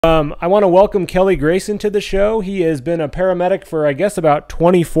I want to welcome Kelly Grayson to the show. He has been a paramedic for, I guess, about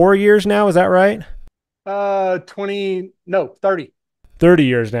 24 years now. Is that right? 20, no, 30, 30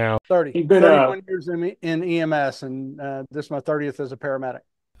 years now. 30, He's been 31 years in EMS, and this is my 30th as a paramedic.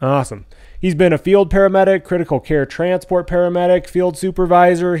 awesome. He's been a field paramedic, critical care transport paramedic, field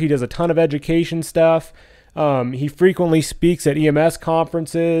supervisor. He does a ton of education stuff. He frequently speaks at EMS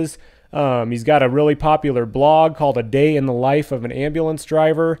conferences. He's got a really popular blog called A Day in the Life of an Ambulance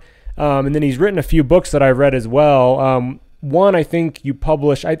Driver. And then he's written a few books that I've read as well. One I think you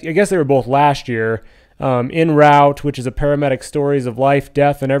published, I guess they were both last year, En Route, which is a paramedic stories of life,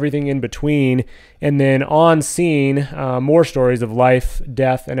 death, and everything in between. And then On Scene, more stories of life,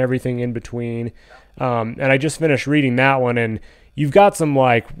 death, and everything in between. And I just finished reading that one, and you've got some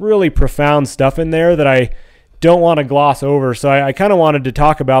like really profound stuff in there that I don't want to gloss over. So I kind of wanted to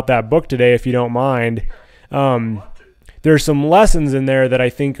talk about that book today, if you don't mind. There's some lessons in there that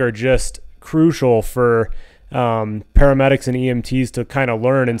I think are just crucial for paramedics and EMTs to kind of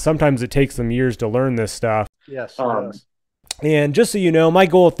learn. And sometimes it takes them years to learn this stuff. Yes, yes. And just so you know, my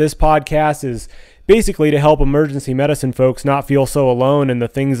goal with this podcast is basically to help emergency medicine folks not feel so alone in the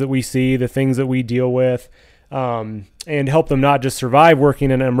things that we see, the things that we deal with, and help them not just survive working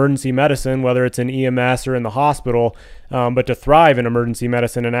in emergency medicine, whether it's in EMS or in the hospital, but to thrive in emergency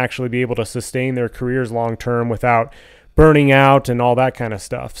medicine and actually be able to sustain their careers long term without burning out and all that kind of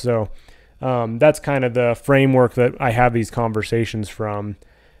stuff. So that's kind of the framework that I have these conversations from.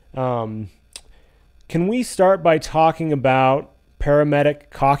 Can we start by talking about paramedic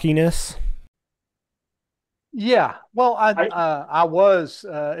cockiness? Yeah. Well, I was,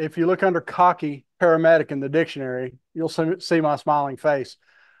 if you look under cocky paramedic in the dictionary, you'll see my smiling face.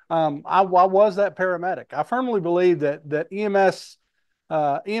 I was that paramedic. I firmly believe that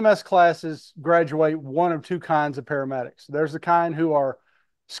EMS classes graduate one of two kinds of paramedics. There's the kind who are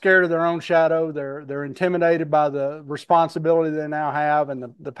scared of their own shadow. They're intimidated by the responsibility they now have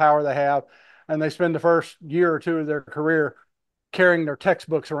and the power they have. And they spend the first year or two of their career carrying their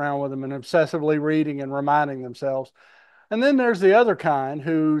textbooks around with them and obsessively reading and reminding themselves. And then there's the other kind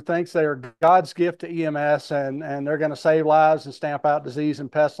who thinks they are God's gift to EMS, and they're going to save lives and stamp out disease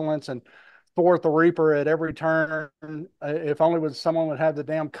and pestilence and thwart the reaper at every turn. If only someone would have the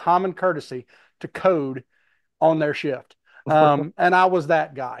damn common courtesy to code on their shift. And I was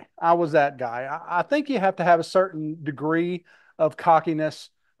that guy. I think you have to have a certain degree of cockiness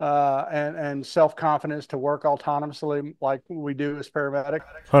and self-confidence to work autonomously like we do as paramedics.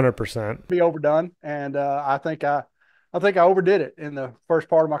 100%. Be overdone, and I think I overdid it in the first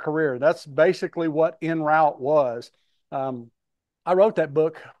part of my career. That's basically what En Route was. I wrote that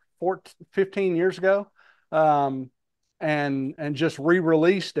book 15 years ago, and just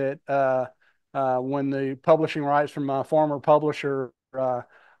re-released it when the publishing rights from my former publisher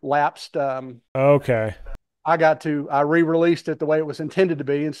lapsed. Okay. I re-released it the way it was intended to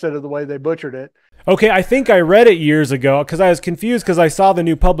be instead of the way they butchered it. Okay, I think I read it years ago because I was confused because I saw the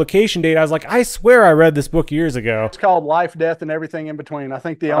new publication date. I was like, I swear I read this book years ago. It's called Life, Death, and Everything in Between. I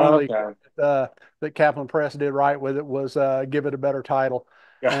think the only that Kaplan Press did right with it was give it a better title.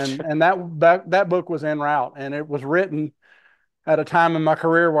 Gotcha. And that book was En Route, and it was written at a time in my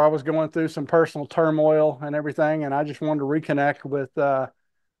career where I was going through some personal turmoil and everything, and I just wanted to reconnect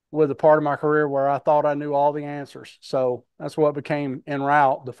with a part of my career where I thought I knew all the answers. So that's what became En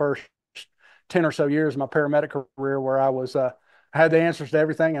Route the first 10 or so years of my paramedic career, where I was had the answers to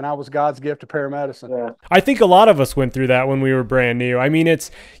everything, and I was God's gift to paramedicine. Yeah. I think a lot of us went through that when we were brand new. I mean,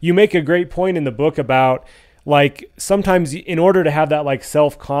 you make a great point in the book about like sometimes in order to have that like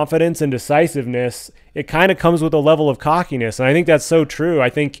self-confidence and decisiveness, it kind of comes with a level of cockiness. And I think that's so true. I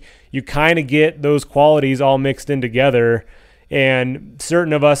think you kind of get those qualities all mixed in together. And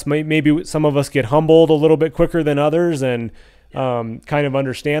certain of us, maybe some of us get humbled a little bit quicker than others and kind of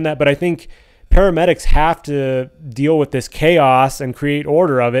understand that. But I think paramedics have to deal with this chaos and create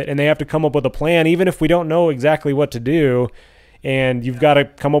order of it, and they have to come up with a plan, even if we don't know exactly what to do. And you've got to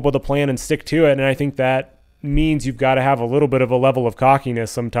come up with a plan and stick to it. And I think that means you've got to have a little bit of a level of cockiness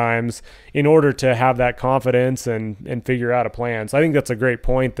sometimes in order to have that confidence and figure out a plan. So I think that's a great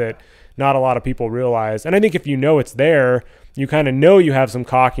point that not a lot of people realize. And I think if you know it's there, you kind of know you have some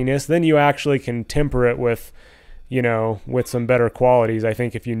cockiness, then you actually can temper it with, with some better qualities, I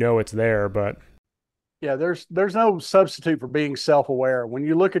think, if you know it's there. But yeah, there's no substitute for being self-aware. When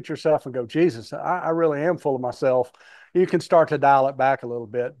you look at yourself and go, Jesus, I really am full of myself, you can start to dial it back a little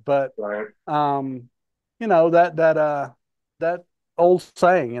bit. But right. That old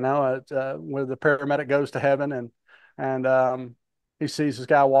saying, where the paramedic goes to heaven and he sees this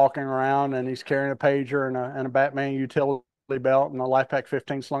guy walking around and he's carrying a pager and a Batman utility belt and a life pack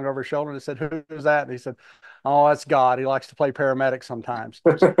 15 slung over his shoulder. And I said, "Who's that?" And he said, "Oh, that's God. He likes to play paramedic sometimes."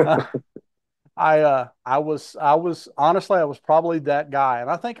 Uh, I was honestly, I was probably that guy. And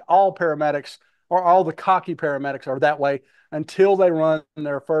I think all paramedics or all the cocky paramedics are that way until they run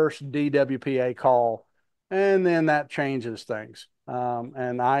their first DWPA call. And then that changes things.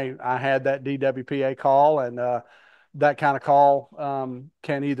 And I had that DWPA call, and that kind of call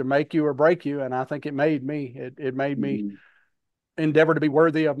can either make you or break you. And I think it made me. It made me Mhm. endeavor to be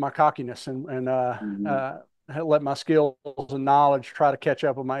worthy of my cockiness, Mhm. let my skills and knowledge try to catch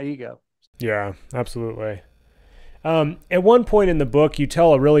up with my ego. Yeah, absolutely. At one point in the book, you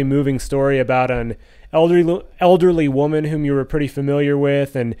tell a really moving story about an elderly woman whom you were pretty familiar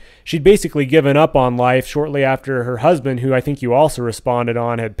with, and she'd basically given up on life shortly after her husband, who I think you also responded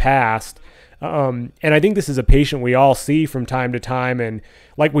on, had passed. And I think this is a patient we all see from time to time, and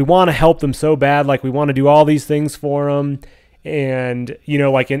like we want to help them so bad, like we want to do all these things for them. And,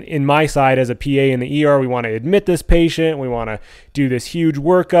 like in my side as a PA in the ER, we want to admit this patient. We want to do this huge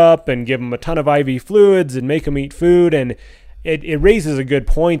workup and give them a ton of IV fluids and make them eat food. And it raises a good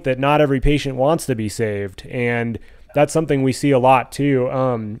point that not every patient wants to be saved. And that's something we see a lot too.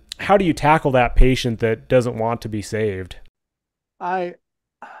 How do you tackle that patient that doesn't want to be saved? I,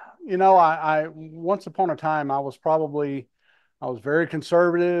 I once upon a time I was very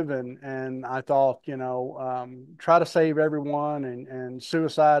conservative, and I thought, try to save everyone, and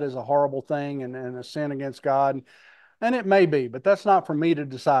suicide is a horrible thing and a sin against God. And it may be, but that's not for me to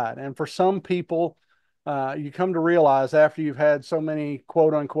decide. And for some people, you come to realize after you've had so many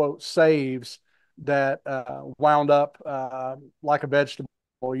quote unquote saves that wound up like a vegetable.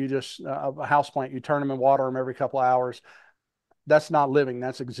 You just, a houseplant, you turn them and water them every couple of hours. That's not living,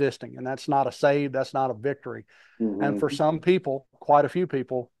 that's existing. And that's not a save, that's not a victory. And Mhm. for some people, quite a few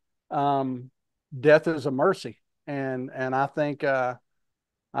people, um, death is a mercy. And I think that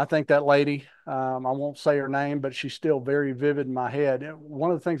lady, I won't say her name, but she's still very vivid in my head.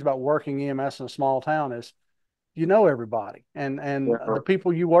 One of the things about working EMS in a small town is you know everybody, and Yeah. the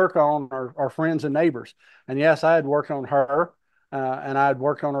people you work on are friends and neighbors. And yes, I had worked on her, and I had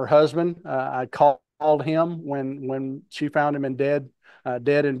worked on her husband. I called him when she found him dead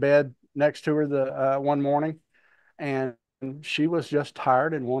in bed next to her the one morning, and she was just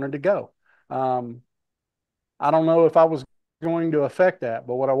tired and wanted to go. Um, I don't know if I was going to affect that,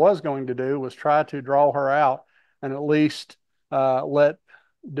 but what I was going to do was try to draw her out and at least let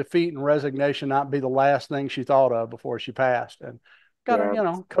defeat and resignation not be the last thing she thought of before she passed. And got her,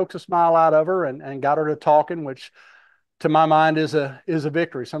 Yeah. coax a smile out of her, and got her to talking, which to my mind is a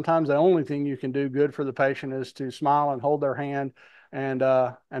victory. Sometimes the only thing you can do good for the patient is to smile and hold their hand and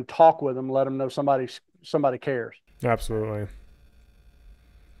talk with them, let them know somebody cares. Absolutely.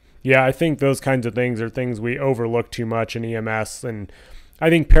 Yeah, I think those kinds of things are things we overlook too much in EMS. And I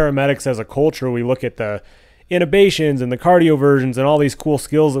think paramedics as a culture, we look at the intubations and the cardioversions and all these cool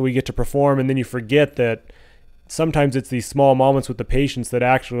skills that we get to perform. And then you forget that sometimes it's these small moments with the patients that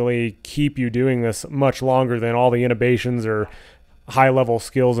actually keep you doing this much longer than all the innovations or high level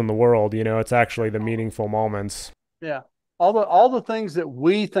skills in the world. It's actually the meaningful moments. Yeah. All the things that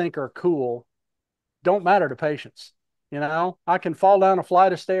we think are cool don't matter to patients. I can fall down a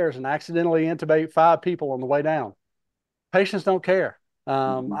flight of stairs and accidentally intubate 5 people on the way down. Patients don't care.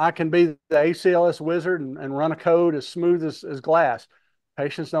 Mhm. I can be the ACLS wizard and run a code as smooth as glass.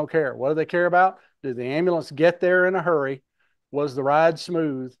 Patients don't care. What do they care about? Did the ambulance get there in a hurry? Was the ride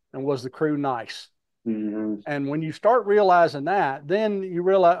smooth? And was the crew nice? Mhm. And when you start realizing that, then you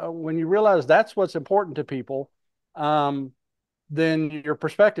realize when you realize that's what's important to people, um, then your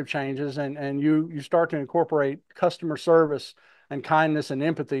perspective changes, and you start to incorporate customer service and kindness and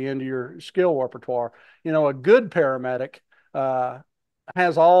empathy into your skill repertoire. A good paramedic uh,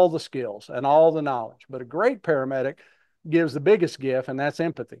 has all the skills and all the knowledge, but a great paramedic gives the biggest gift, and that's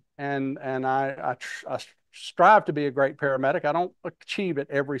empathy. And I strive to be a great paramedic. I don't achieve it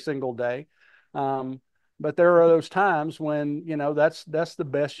every single day, um, but there are those times when that's the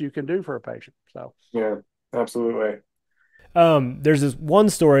best you can do for a patient. So Yeah. Absolutely. There's this one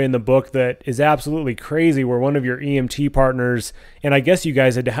story in the book that is absolutely crazy where one of your EMT partners, and I guess you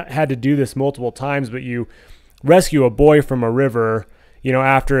guys had to do this multiple times, but you rescue a boy from a river,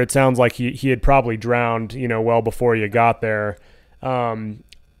 after it sounds like he had probably drowned, well before you got there. And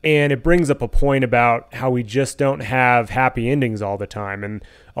it brings up a point about how we just don't have happy endings all the time. And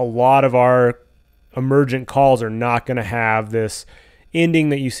a lot of our emergent calls are not going to have this ending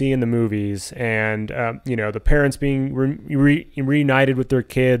that you see in the movies, and the parents being reunited with their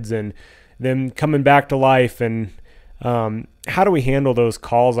kids and them coming back to life, and How do we handle those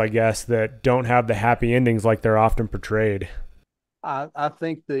calls, I guess, that don't have the happy endings like they're often portrayed? I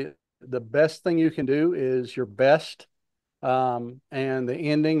think the best thing you can do is your best. And the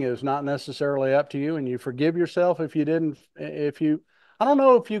ending is not necessarily up to you, and you forgive yourself if you didn't, if you, I don't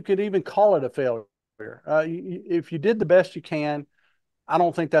know if you could even call it a failure. If you did the best you can, I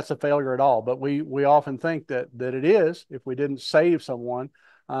don't think that's a failure at all, but we often think that it is if we didn't save someone.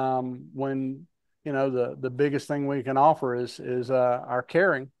 When the biggest thing we can offer is our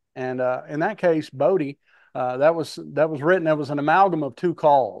caring, and in that case, Bodie, that was written. That was an amalgam of two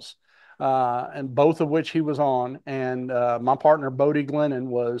calls, and both of which he was on. And my partner Bodie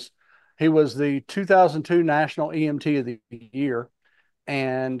Glennon he was the 2002 National EMT of the Year,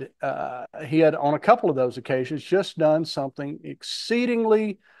 and he had on a couple of those occasions just done something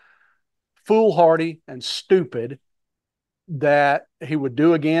exceedingly foolhardy and stupid that he would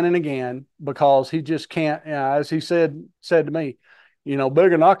do again and again because he just can't, as he said to me,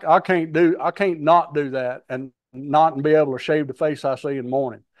 Biggin, I can't not do that and not be able to shave the face I see in the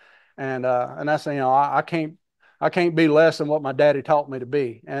morning. And that's, I can't be less than what my daddy taught me to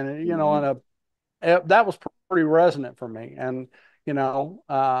be. And, Mm-hmm. that was pretty resonant for me. And,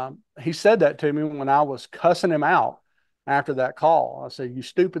 he said that to me when I was cussing him out after that call. I said, "You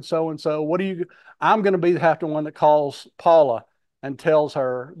stupid so-and-so, I'm going to be half the one that calls Paula and tells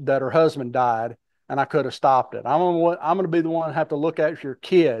her that her husband died and I could have stopped it. I'm going to be the one that have to look after your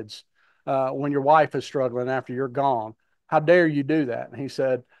kids when your wife is struggling after you're gone. How dare you do that?" And he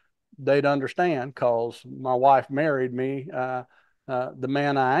said, "They'd understand because my wife married me, the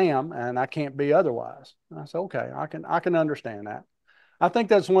man I am, and I can't be otherwise." And I said, "Okay, I can understand that." I think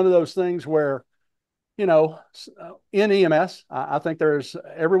that's one of those things where, in EMS, I think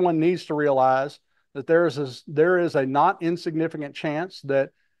everyone needs to realize that there is a not insignificant chance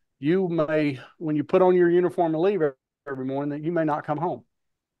that you may, when you put on your uniform and leave every morning, that you may not come home.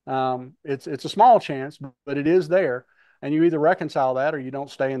 It's a small chance, but it is there, and you either reconcile that or you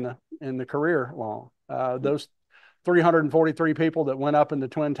don't stay in the career long. Those 343 people that went up in the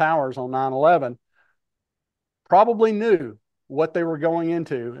Twin Towers on 9/11 probably knew what they were going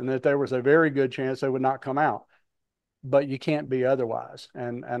into and that there was a very good chance they would not come out. But you can't be otherwise,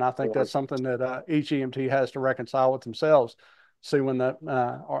 and I think Yeah, that's something that each EMT has to reconcile with themselves. See when that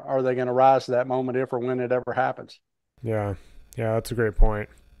are they going to rise to that moment if or when it ever happens. Yeah. Yeah, that's a great point.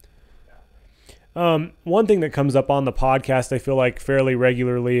 One thing that comes up on the podcast, I feel like fairly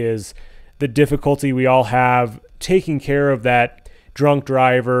regularly, is the difficulty we all have taking care of that drunk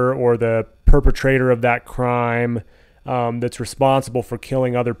driver or the perpetrator of that crime that's responsible for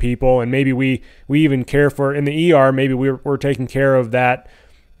killing other people. And maybe we even care for, in the ER, maybe we're taking care of that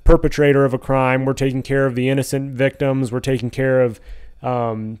perpetrator of a crime. We're taking care of the innocent victims. We're taking care of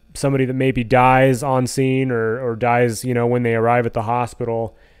somebody that maybe dies on scene or dies, when they arrive at the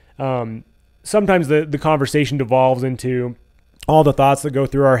hospital. Sometimes the conversation devolves into all the thoughts that go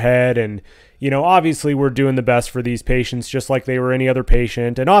through our head. And, obviously we're doing the best for these patients just like they were any other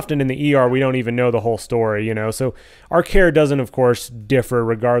patient. And often in the ER, we don't even know the whole story, so our care doesn't, of course, differ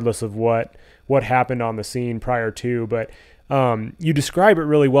regardless of what happened on the scene prior to. But you describe it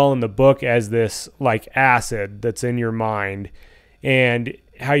really well in the book as this like acid that's in your mind, and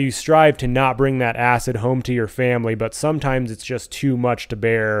how you strive to not bring that acid home to your family, but sometimes it's just too much to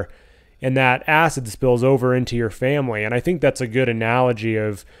bear, and that acid spills over into your family. And I think that's a good analogy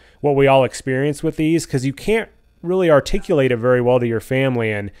of what we all experience with these, because you can't really articulate it very well to your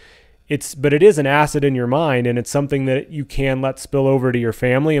family, but it is an acid in your mind, and it's something that you can let spill over to your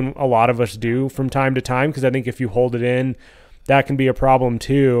family, and a lot of us do from time to time, because I think if you hold it in, that can be a problem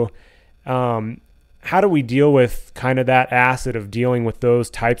too. How do we deal with kind of that acid of dealing with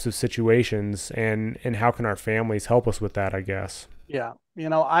those types of situations, and how can our families help us with that, I guess? Yeah,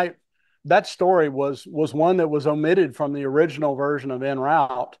 that story was one that was omitted from the original version of En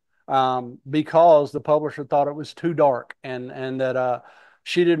Route, because the publisher thought it was too dark, and that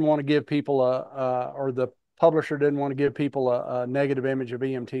she didn't want to give people or the publisher didn't want to give people a negative image of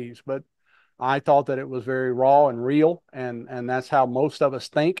EMTs. But I thought that it was very raw and real, and that's how most of us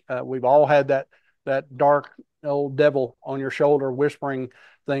think. We've all had that dark old devil on your shoulder whispering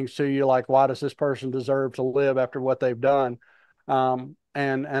things to you like, "Why does this person deserve to live after what they've done?" And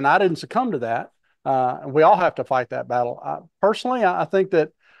I didn't succumb to that. And we all have to fight that battle. Personally, I think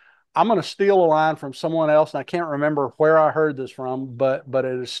that I'm going to steal a line from someone else, and I can't remember where I heard this from, but it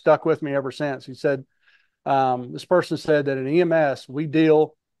has stuck with me ever since. He said, this person said that in EMS, we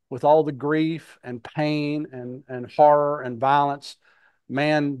deal with all the grief and pain and horror and violence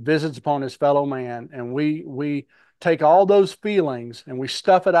man visits upon his fellow man. And we take all those feelings and we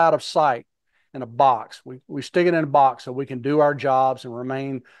stuff it out of sight. in a box. We stick it in a box so we can do our jobs and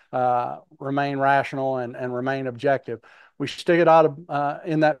remain rational and remain objective. We stick it out of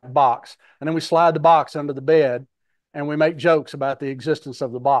in that box, and then we slide the box under the bed, and we make jokes about the existence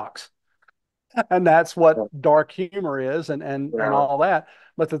of the box. And that's what dark humor is, and Yeah. all that.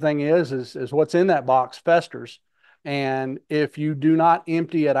 But the thing is what's in that box festers, and if you do not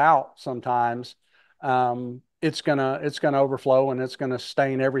empty it out, sometimes it's gonna overflow and it's gonna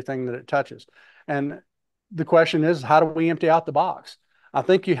stain everything that it touches. And the question is, how do we empty out the box? I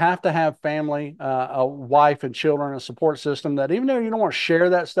think you have to have family, a wife and children, a support system that even though you don't want to share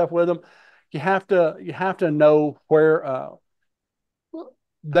that stuff with them, you have to know where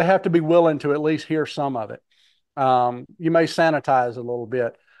they have to be willing to at least hear some of it. You may sanitize a little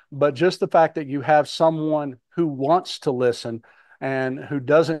bit, but just the fact that you have someone who wants to listen and who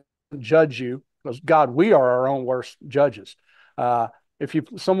doesn't judge you, because God, we are our own worst judges. If you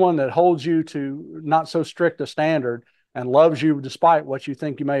someone that holds you to not so strict a standard and loves you despite what you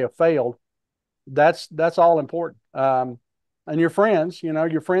think you may have failed, that's all important. And your friends,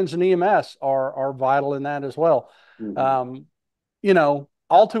 your friends in EMS are vital in that as well. Mhm. Um,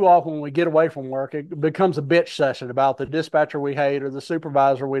 all too often when we get away from work, it becomes a bitch session about the dispatcher we hate or the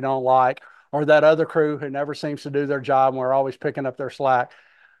supervisor we don't like or that other crew who never seems to do their job and we're always picking up their slack.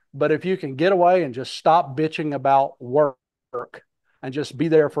 But if you can get away and just stop bitching about work and just be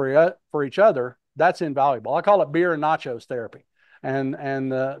there for each other, that's invaluable. I call it beer and nachos therapy. And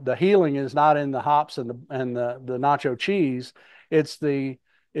the healing is not in the hops and the nacho cheese. It's the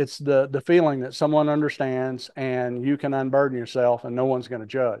feeling that someone understands and you can unburden yourself and no one's going to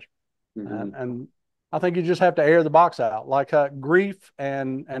judge. Mhm. And I think you just have to air the box out. Like grief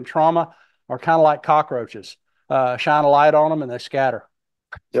and trauma are kind of like cockroaches. Shine a light on them and they scatter.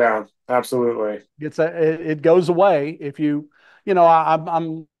 Yeah, absolutely. It goes away if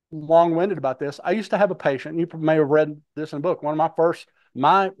I'm long-winded about this. I used to have a patient. You may have read this in a book. One of my first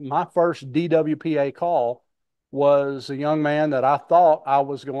DWPA call was a young man that I thought I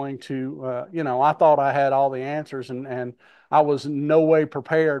was going to, I thought I had all the answers, and I was in no way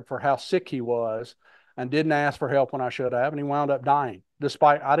prepared for how sick he was, and didn't ask for help when I should have, and he wound up dying.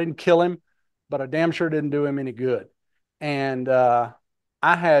 Despite I didn't kill him, but I damn sure didn't do him any good. And I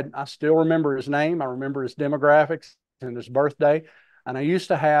still remember his name. I remember his demographics and his birthday. And I used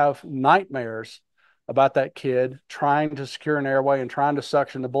to have nightmares about that kid trying to secure an airway and trying to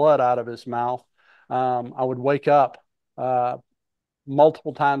suction the blood out of his mouth. I would wake up uh,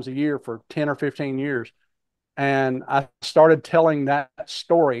 multiple times a year for 10 or 15 years. And I started telling that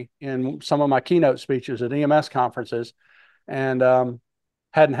story in some of my keynote speeches at EMS conferences, and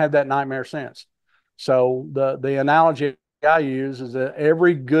hadn't had that nightmare since. So the analogy I use is that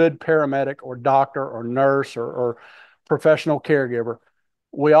every good paramedic or doctor or nurse or professional caregiver,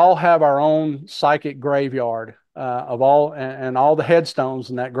 we all have our own psychic graveyard of all and all the headstones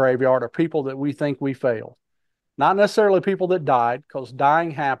in that graveyard are people that we think we failed. Not necessarily people that died, because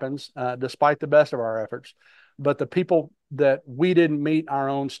dying happens despite the best of our efforts, but the people that we didn't meet our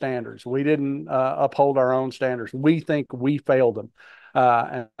own standards. We didn't uphold our own standards. We think we failed them.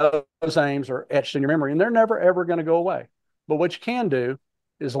 And those names are etched in your memory, and they're never, ever going to go away. But what you can do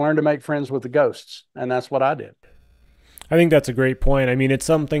is learn to make friends with the ghosts. And that's what I did. I think that's a great point. I mean, it's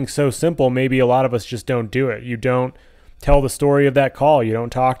something so simple. Maybe a lot of us just don't do it. You don't tell the story of that call. You don't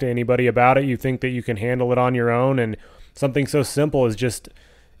talk to anybody about it. You think that you can handle it on your own. And something so simple as just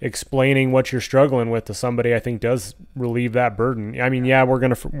explaining what you're struggling with to somebody, I think does relieve that burden. I mean, yeah, we're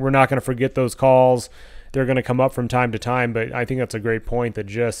not going to forget those calls. They're going to come up from time to time, but I think that's a great point that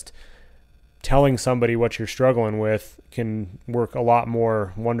just telling somebody what you're struggling with can work a lot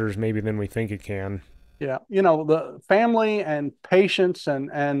more wonders maybe than we think it can. Yeah. The family and patients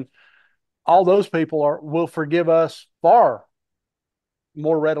and all those people will forgive us far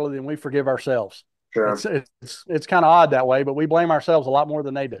more readily than we forgive ourselves. Sure. It's kind of odd that way, but we blame ourselves a lot more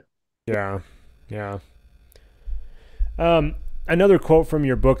than they do. Yeah. Yeah. Another quote from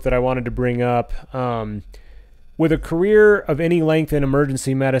your book that I wanted to bring up. With a career of any length in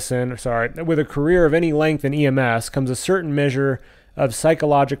emergency medicine, with a career of any length in EMS comes a certain measure of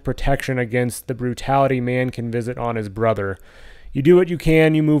psychological protection against the brutality man can visit on his brother. You do what you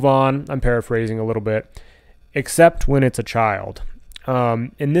can, you move on. I'm paraphrasing a little bit, except when it's a child.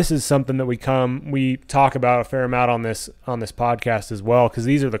 And this is something that we talk about a fair amount on this podcast as well, because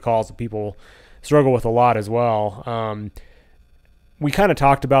these are the calls that people struggle with a lot as well. We kind of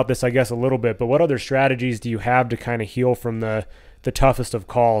talked about this, I guess, a little bit, but what other strategies do you have to kind of heal from the toughest of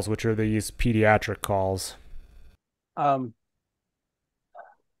calls, which are these pediatric calls?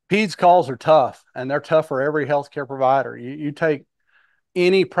 Peds calls are tough, and they're tough for every healthcare provider. You take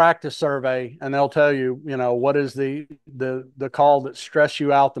any practice survey, and they'll tell you, you know, what is the call that stress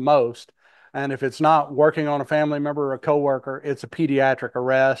you out the most. And if it's not working on a family member or a coworker, it's a pediatric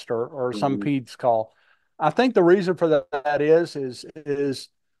arrest or some Mhm. peds call. I think the reason for that is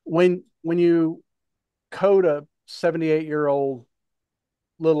when you code a 78-year-old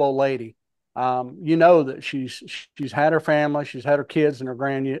little old lady, you know that she's had her family, she's had her kids and her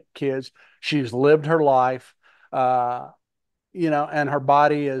grandkids, she's lived her life. Uh, you know, and her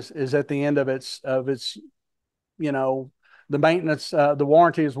body is at the end of its you know, the maintenance, the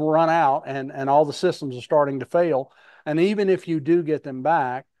warranties will run out, and all the systems are starting to fail. And even if you do get them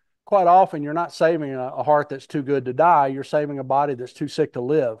back, quite often you're not saving a heart that's too good to die. You're saving a body that's too sick to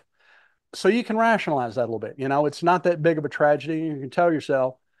live. So you can rationalize that a little bit. You know, it's not that big of a tragedy. You can tell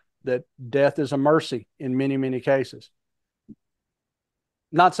yourself that death is a mercy in many, many cases.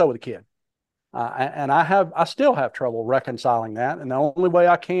 Not so with a kid. And I still have trouble reconciling that. And the only way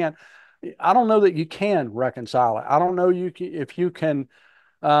I don't know that you can reconcile it. I don't know if you can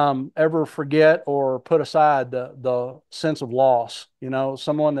ever forget or put aside the sense of loss. You know,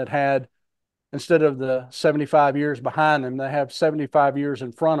 someone that had, instead of the 75 years behind them, they have 75 years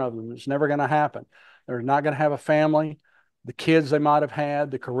in front of them. It's never going to happen. They're not going to have a family, the kids they might have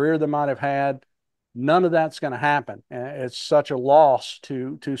had, the career they might have had. None of that's going to happen. And it's such a loss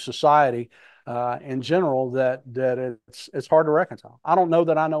to society in general that it's hard to reconcile. I don't know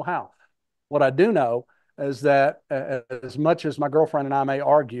that I know how. What I do know is that as much as my girlfriend and I may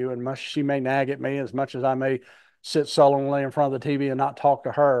argue, and much she may nag at me, as much as I may sit sullenly in front of the TV and not talk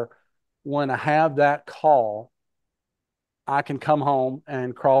to her, when I have that call, I can come home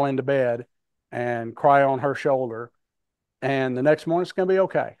and crawl into bed and cry on her shoulder, and the next morning it's going to be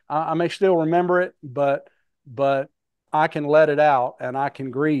okay. I may still remember it, but I can let it out and I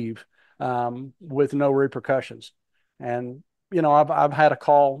can grieve with no repercussions. And you know, I've had a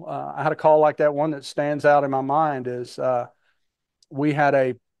call. I had a call like that. One that stands out in my mind is we had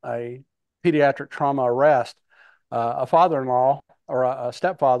a pediatric trauma arrest. A father-in-law or a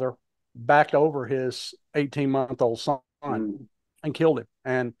stepfather backed over his 18-month-old son Mhm. and killed him.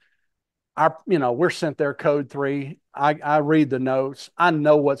 And you know, we're sent there code 3. I read the notes. I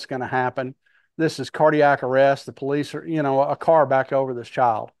know what's going to happen. This is cardiac arrest. The police are, you know, a car backed over this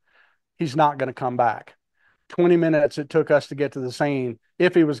child. He's not going to come back. 20 minutes it took us to get to the scene.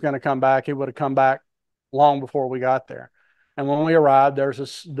 If he was going to come back, he would have come back long before we got there. And when we arrived,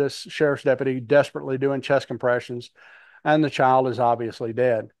 there's this sheriff's deputy desperately doing chest compressions, and the child is obviously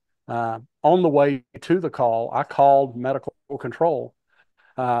dead. On the way to the call, I called medical control,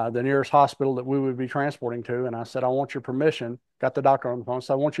 the nearest hospital that we would be transporting to. And I said, I want your permission. Got the doctor on the phone.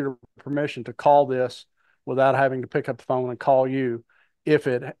 So I want your permission to call this without having to pick up the phone and call you if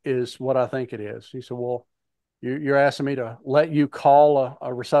it is what I think it is. He said, well, you're asking me to let you call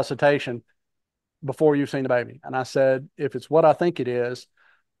a resuscitation before you've seen the baby. And I said, if it's what I think it is,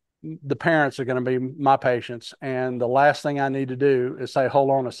 the parents are going to be my patients. And the last thing I need to do is say,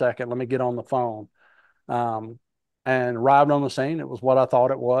 hold on a second, let me get on the phone. Um, and arrived on the scene. It was what I thought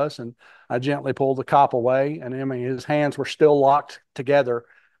it was. And I gently pulled the cop away. And I mean, his hands were still locked together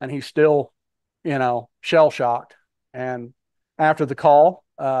and he's still, you know, shell shocked. And after the call,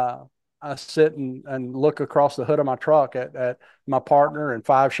 I sit and look across the hood of my truck at my partner and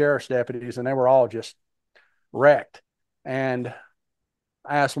 5 sheriff's deputies, and they were all just wrecked. And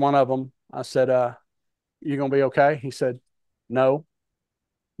I asked one of them, I said, you going to be okay? He said, no,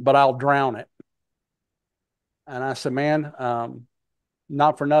 but I'll drown it. And I said, man,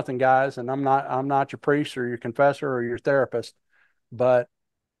 not for nothing, guys. And I'm not your priest or your confessor or your therapist, but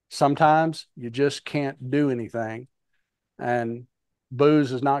sometimes you just can't do anything. And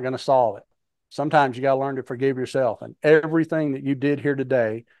booze is not going to solve it. Sometimes you got to learn to forgive yourself. And everything that you did here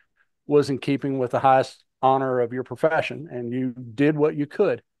today was in keeping with the highest honor of your profession. And you did what you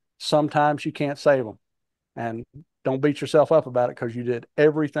could. Sometimes you can't save them. And don't beat yourself up about it because you did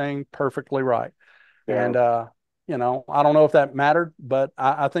everything perfectly right. Yeah. And, you know, I don't know if that mattered, but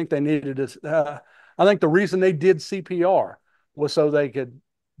I think they needed to. I think the reason they did CPR was so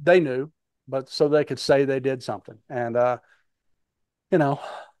they knew, but so they could say they did something. And, you know,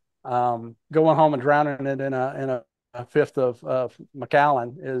 going home and drowning it in a fifth of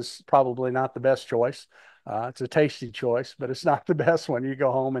Macallan is probably not the best choice. It's a tasty choice, but it's not the best one. You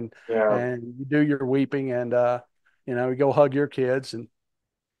go home Yeah. and you do your weeping and, you know, you go hug your kids and,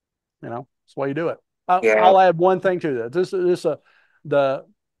 you know, that's why you do it. Yeah. I'll add one thing to that. The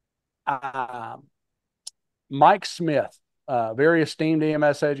uh, Mike Smith, very esteemed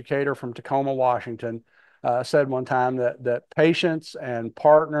EMS educator from Tacoma, Washington, said one time that patients and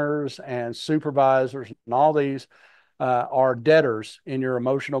partners and supervisors and all these are debtors in your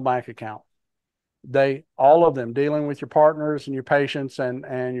emotional bank account. All of them, dealing with your partners and your patients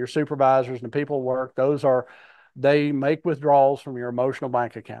and your supervisors and the people at work, they make withdrawals from your emotional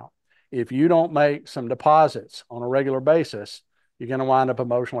bank account. If you don't make some deposits on a regular basis, you're going to wind up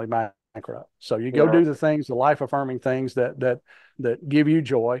emotionally bankrupt. So you go do the things, the life affirming things that give you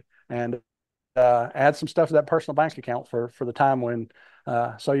joy, and add some stuff to that personal bank account for the time when,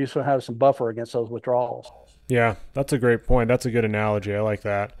 so you still have some buffer against those withdrawals. Yeah, that's a great point. That's a good analogy. I like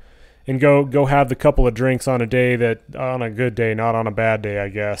that. And go have the couple of drinks on a day on a good day, not on a bad day, I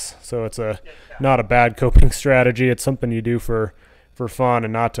guess. So it's not a bad coping strategy. It's something you do for fun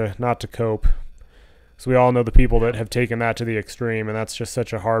and not to cope. So we all know the people that have taken that to the extreme, and that's just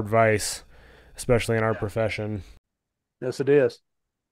such a hard vice, especially in our profession. Yes, it is.